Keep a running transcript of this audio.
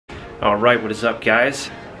Alright, what is up guys?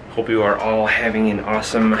 Hope you are all having an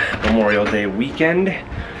awesome Memorial Day weekend.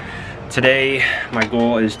 Today, my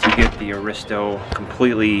goal is to get the Aristo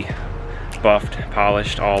completely buffed,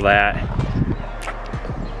 polished, all that.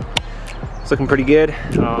 It's looking pretty good.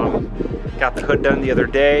 Got the hood done the other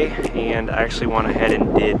day, and I actually went ahead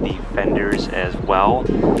and did the fenders as well.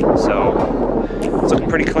 So, it's looking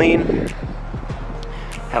pretty clean.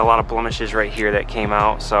 Had a lot of blemishes right here that came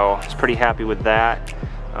out, so I was pretty happy with that.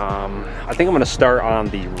 I think I'm going to start on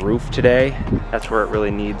the roof today. That's where it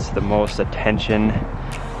really needs the most attention.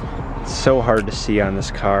 It's so hard to see on this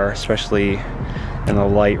car, especially in the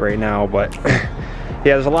light right now, but yeah,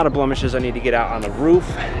 there's a lot of blemishes I need to get out on the roof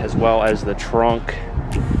as well as the trunk.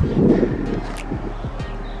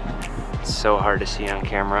 It's so hard to see on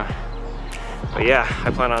camera. But yeah, I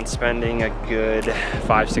plan on spending a good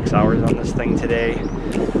 5-6 hours on this thing today.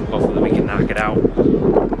 Hopefully we can knock it out.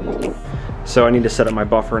 So I need to set up my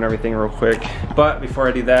buffer and everything real quick. But before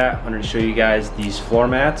I do that, I wanted to show you guys these floor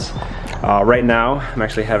mats. Right now, I'm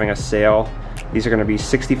actually having a sale. These are gonna be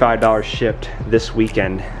 $65 shipped this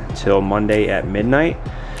weekend till Monday at midnight.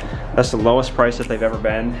 That's the lowest price that they've ever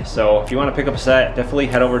been. So if you wanna pick up a set, definitely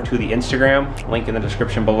head over to the Instagram, link in the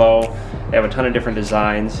description below. They have a ton of different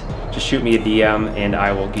designs. Just shoot me a DM and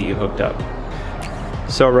I will get you hooked up.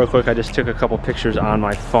 So real quick, I just took a couple pictures on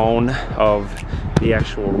my phone of the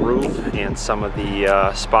actual roof and some of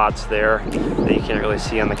the spots there that you can't really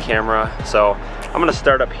see on the camera. So I'm gonna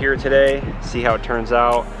start up here today, see how it turns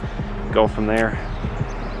out, go from there.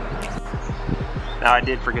 Now I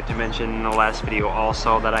did forget to mention in the last video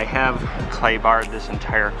also that I have clay barred this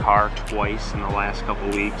entire car twice in the last couple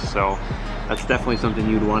weeks, so that's definitely something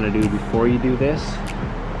you'd want to do before you do this.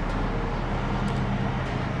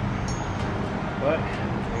 But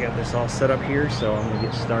I got this all set up here, so I'm gonna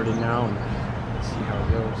get started now and see how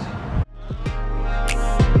it goes.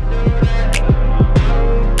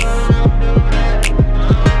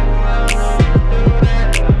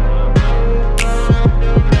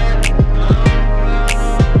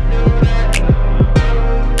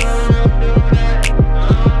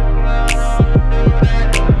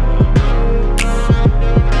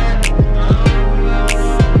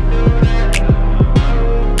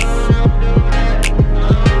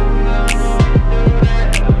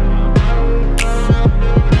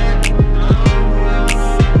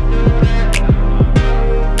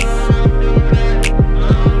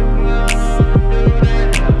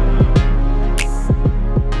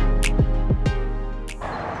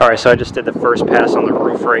 Alright, so I just did the first pass on the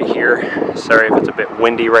roof right here. Sorry if it's a bit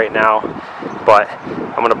windy right now, but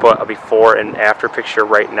I'm going to put a before and after picture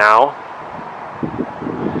right now.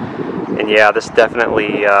 And yeah, this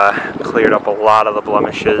definitely cleared up a lot of the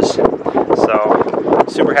blemishes. So,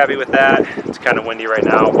 super happy with that. It's kind of windy right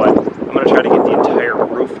now, but I'm going to try to get the entire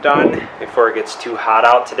roof done before it gets too hot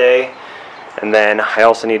out today. And then I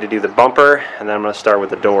also need to do the bumper, and then I'm going to start with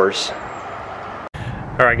the doors.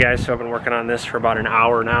 Alright guys, so I've been working on this for about an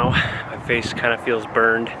hour now. My face kind of feels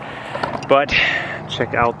burned, but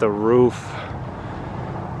check out the roof.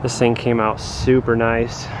 This thing came out super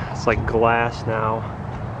nice. It's like glass now.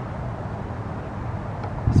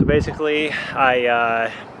 So basically,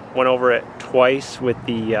 I went over it twice with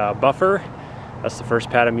the buffer. That's the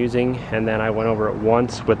first pad I'm using, and then I went over it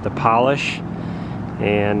once with the polish,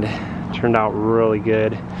 and it turned out really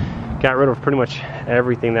good. Got rid of pretty much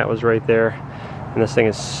everything that was right there. And this thing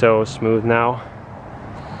is so smooth now.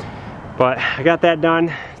 But I got that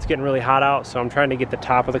done. It's getting really hot out, so I'm trying to get the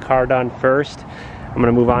top of the car done first. I'm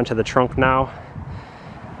gonna move on to the trunk now,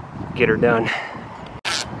 get her done.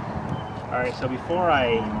 Alright, so before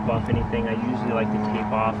I buff anything, I usually like to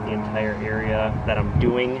tape off the entire area that I'm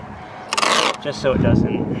doing, just so it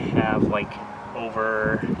doesn't have like not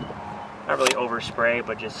really overspray,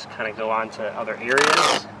 but just kind of go on to other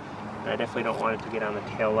areas. And I definitely don't want it to get on the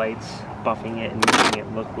tail lights, buffing it and making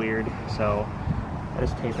it look weird. So I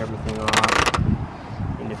just tape everything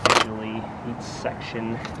off individually, each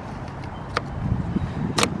section.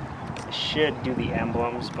 I should do the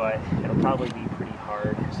emblems, but it'll probably be pretty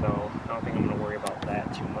hard, so I don't think I'm going to worry about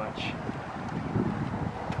that too much.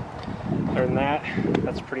 Other than that,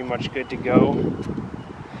 that's pretty much good to go.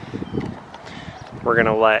 We're going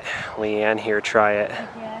to let Leanne here try it.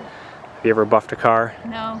 Yeah. Have you ever buffed a car?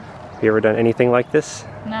 No. Have you ever done anything like this?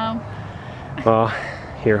 No. Well,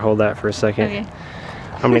 here, hold that for a second. Okay.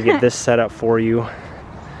 I'm gonna get this set up for you.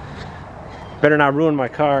 Better not ruin my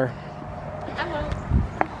car. I won't.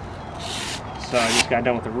 So I just got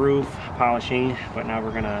done with the roof polishing, but now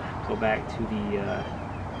we're gonna go back to the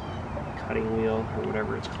cutting wheel or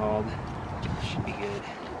whatever it's called. Should be good.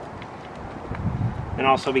 And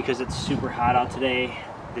also because it's super hot out today,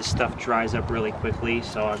 this stuff dries up really quickly,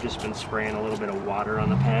 so I've just been spraying a little bit of water on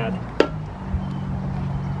the pad.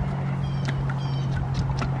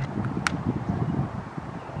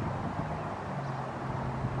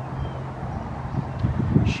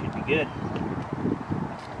 Should be good.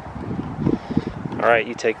 All right,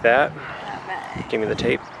 you take that. Okay. Give me the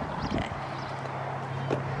tape. Okay.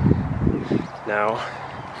 Now.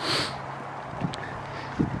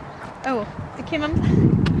 Oh, it came up.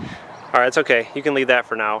 All right, it's okay. You can leave that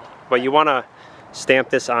for now. But you want to stamp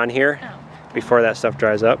this on here before that stuff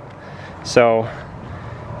dries up. So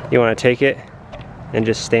you want to take it and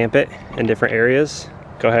just stamp it in different areas.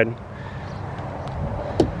 Go ahead.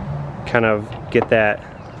 Kind of get that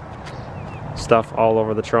stuff all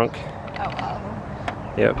over the trunk. Oh.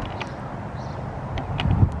 Yep.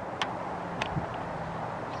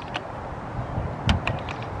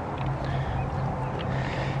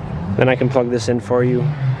 Then I can plug this in for you.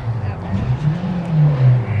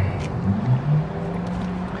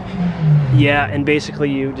 Yeah, and basically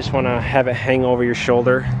you just want to have it hang over your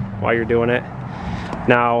shoulder while you're doing it.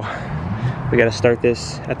 Now, we got to start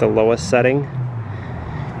this at the lowest setting.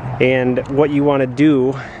 And what you want to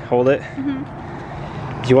do, hold it.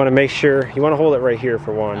 You want to make sure, you want to hold it right here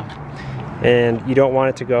for one. And you don't want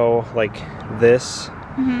it to go like this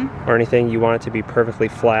or anything. You want it to be perfectly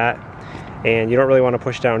flat. And you don't really want to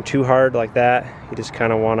push down too hard like that. You just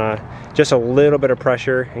kind of want to, just a little bit of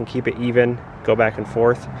pressure and keep it even, go back and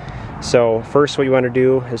forth. So first what you want to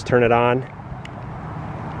do is turn it on.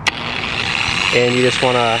 And you just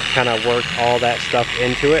want to kind of work all that stuff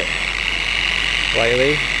into it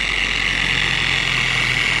lightly.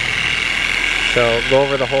 So go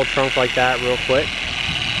over the whole trunk like that real quick.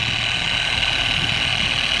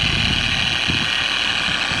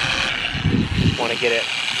 Want to get it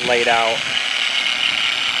laid out.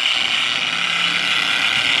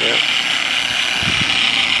 Yep.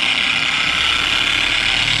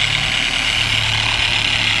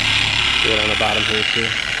 Do it on the bottom here too.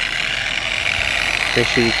 Make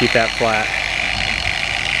sure you keep that flat.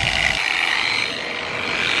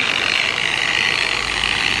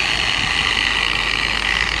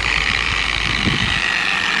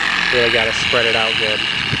 Really got to spread it out good.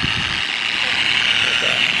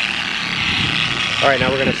 Okay. All right, now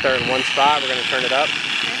we're going to start in one spot. We're going to turn it up.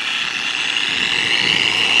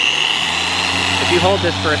 If you hold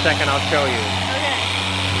this for a second, I'll show you. Okay.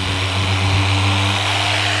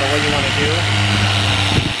 So what you want to do,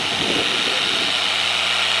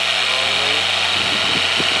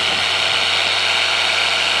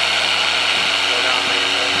 go down the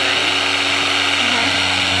whole thing.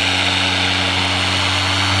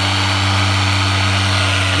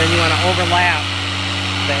 And then you want to overlap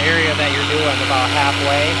the area that you're doing about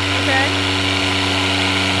halfway. Okay.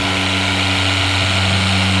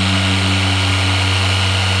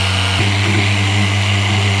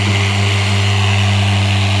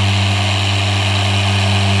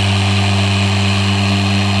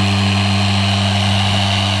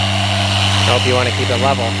 I hope you want to keep it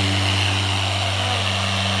level.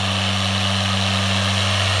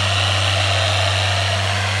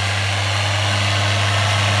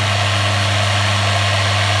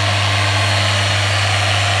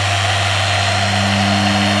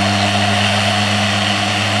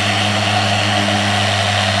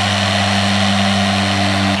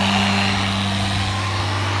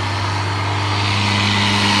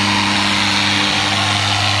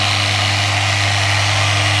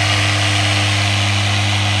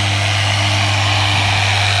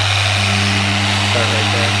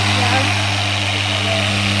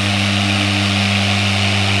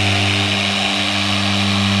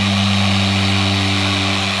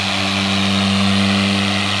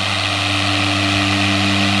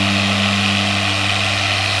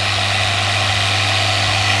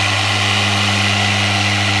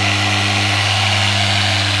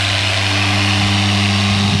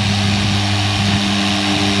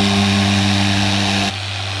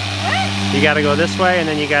 You got to go this way, and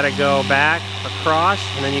then you got to go back, across,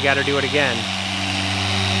 and then you got to do it again.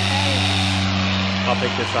 I'll pick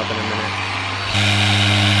this up in a minute.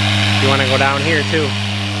 You want to go down here too.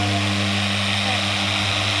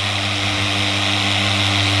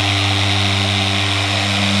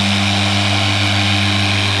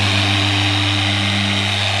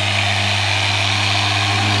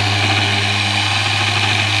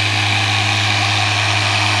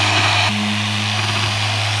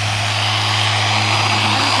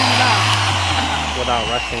 Without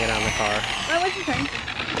resting it on the car. What was you saying?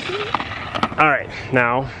 All right,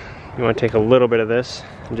 now you want to take a little bit of this.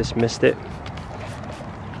 I just missed it.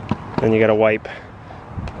 Then you got to wipe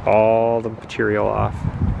all the material off.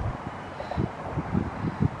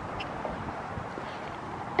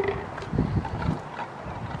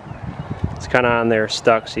 kind of on there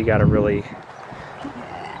stuck, so you got to really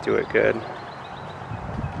do it good.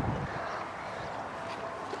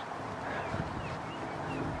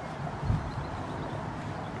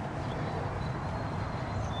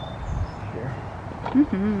 Here.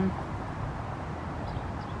 Mm-hmm.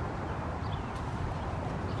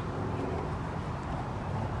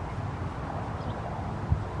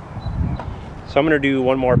 So I'm gonna do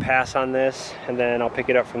one more pass on this, and then I'll pick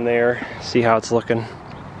it up from there, see how it's looking.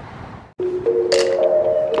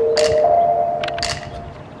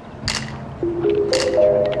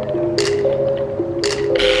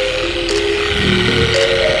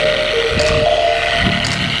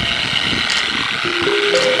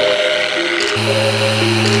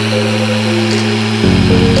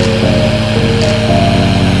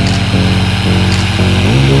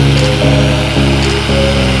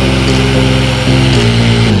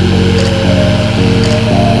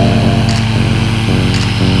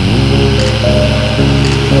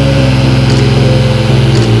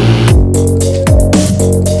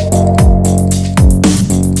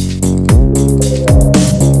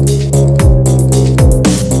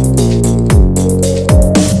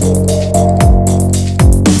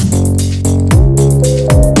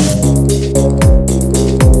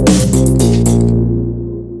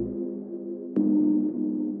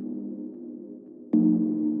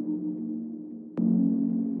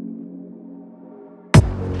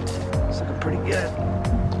 It's looking pretty good.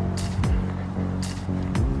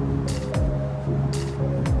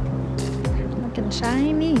 Looking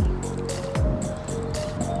shiny.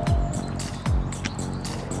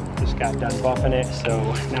 Just got done buffing it, so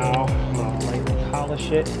now I'm gonna lightly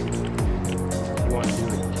polish it. If you want to do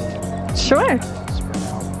it, Sure. spread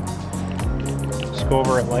out. Just go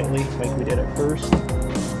over it lightly, like we did at first,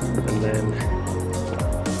 and then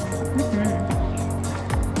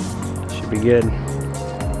should be good.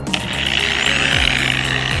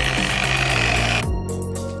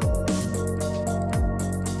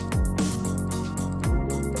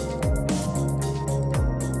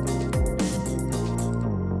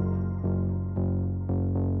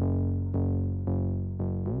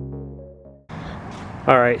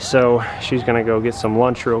 All right, so she's gonna go get some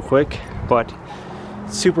lunch real quick, but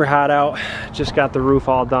it's super hot out. Just got the roof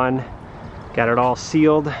all done, got it all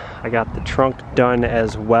sealed. I got the trunk done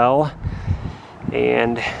as well,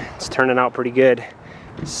 and it's turning out pretty good.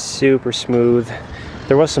 Super smooth.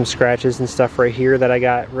 There was some scratches and stuff right here that I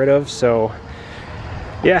got rid of, so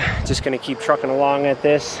yeah, just gonna keep trucking along at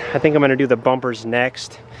this. I think I'm gonna do the bumpers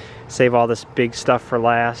next, save all this big stuff for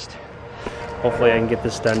last. Hopefully I can get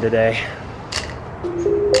this done today.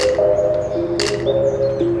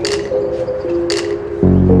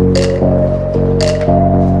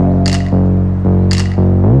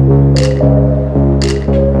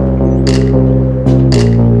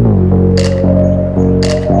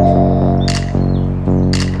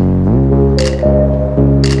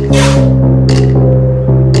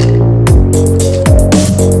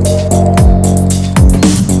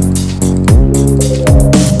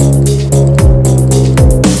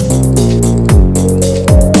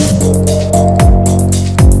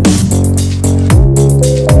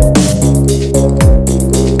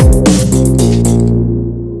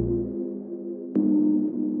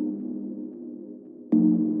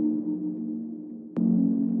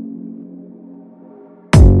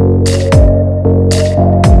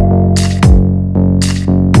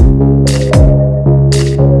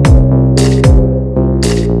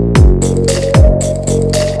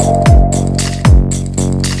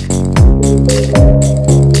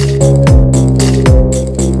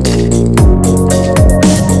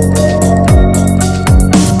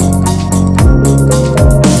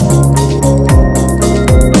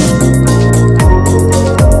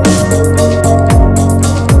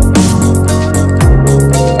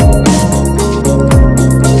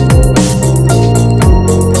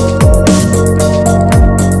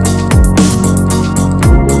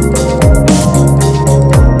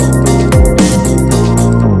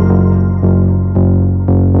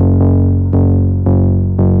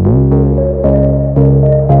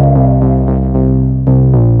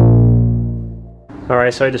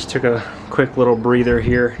 Alright, so I just took a quick little breather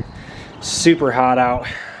here. Super hot out.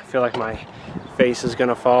 I feel like my face is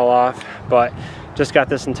gonna fall off, but just got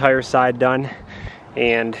this entire side done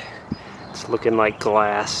and it's looking like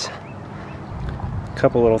glass. A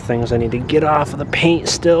couple little things I need to get off of the paint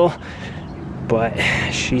still, but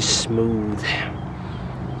she's smooth.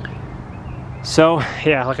 So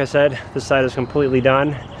yeah, like I said, this side is completely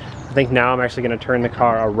done. I think now I'm actually gonna turn the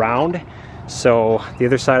car around so the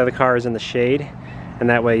other side of the car is in the shade, and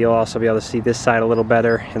that way you'll also be able to see this side a little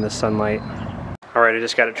better in the sunlight. All right, I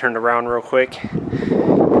just got it turned around real quick. Check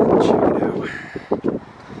it out.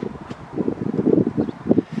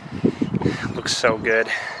 Looks so good.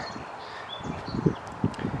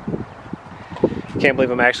 Can't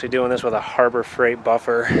believe I'm actually doing this with a Harbor Freight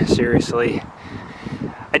buffer. Seriously.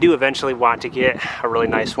 I do eventually want to get a really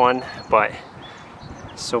nice one, but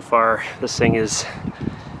so far this thing is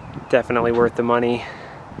definitely worth the money.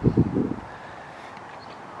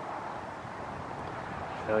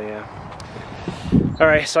 Hell yeah.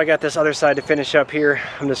 Alright, so I got this other side to finish up here.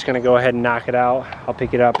 I'm just gonna go ahead and knock it out. I'll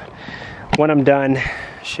pick it up when I'm done,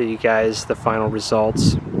 show you guys the final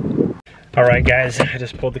results. Alright guys, I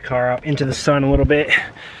just pulled the car out into the sun a little bit.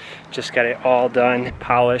 Just got it all done,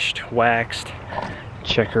 polished, waxed.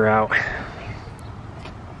 Check her out.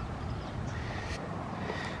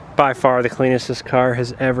 By far the cleanest this car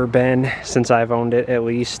has ever been since I've owned it, at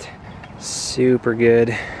least. Super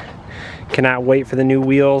good. Cannot wait for the new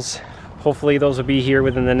wheels. Hopefully those will be here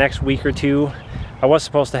within the next week or two. I was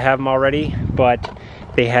supposed to have them already, but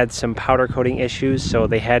they had some powder coating issues, so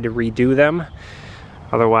they had to redo them.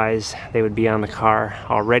 Otherwise, they would be on the car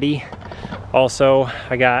already. Also,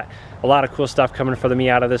 I got a lot of cool stuff coming for the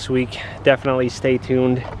Miata this week. Definitely stay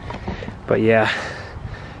tuned. But yeah,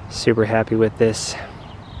 super happy with this.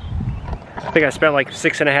 I think I spent like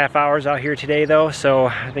 6.5 hours out here today though, so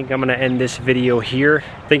I think I'm gonna end this video here.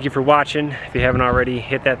 Thank you for watching. If you haven't already,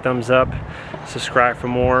 hit that thumbs up, subscribe for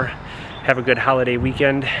more. Have a good holiday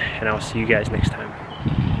weekend, and I'll see you guys next time.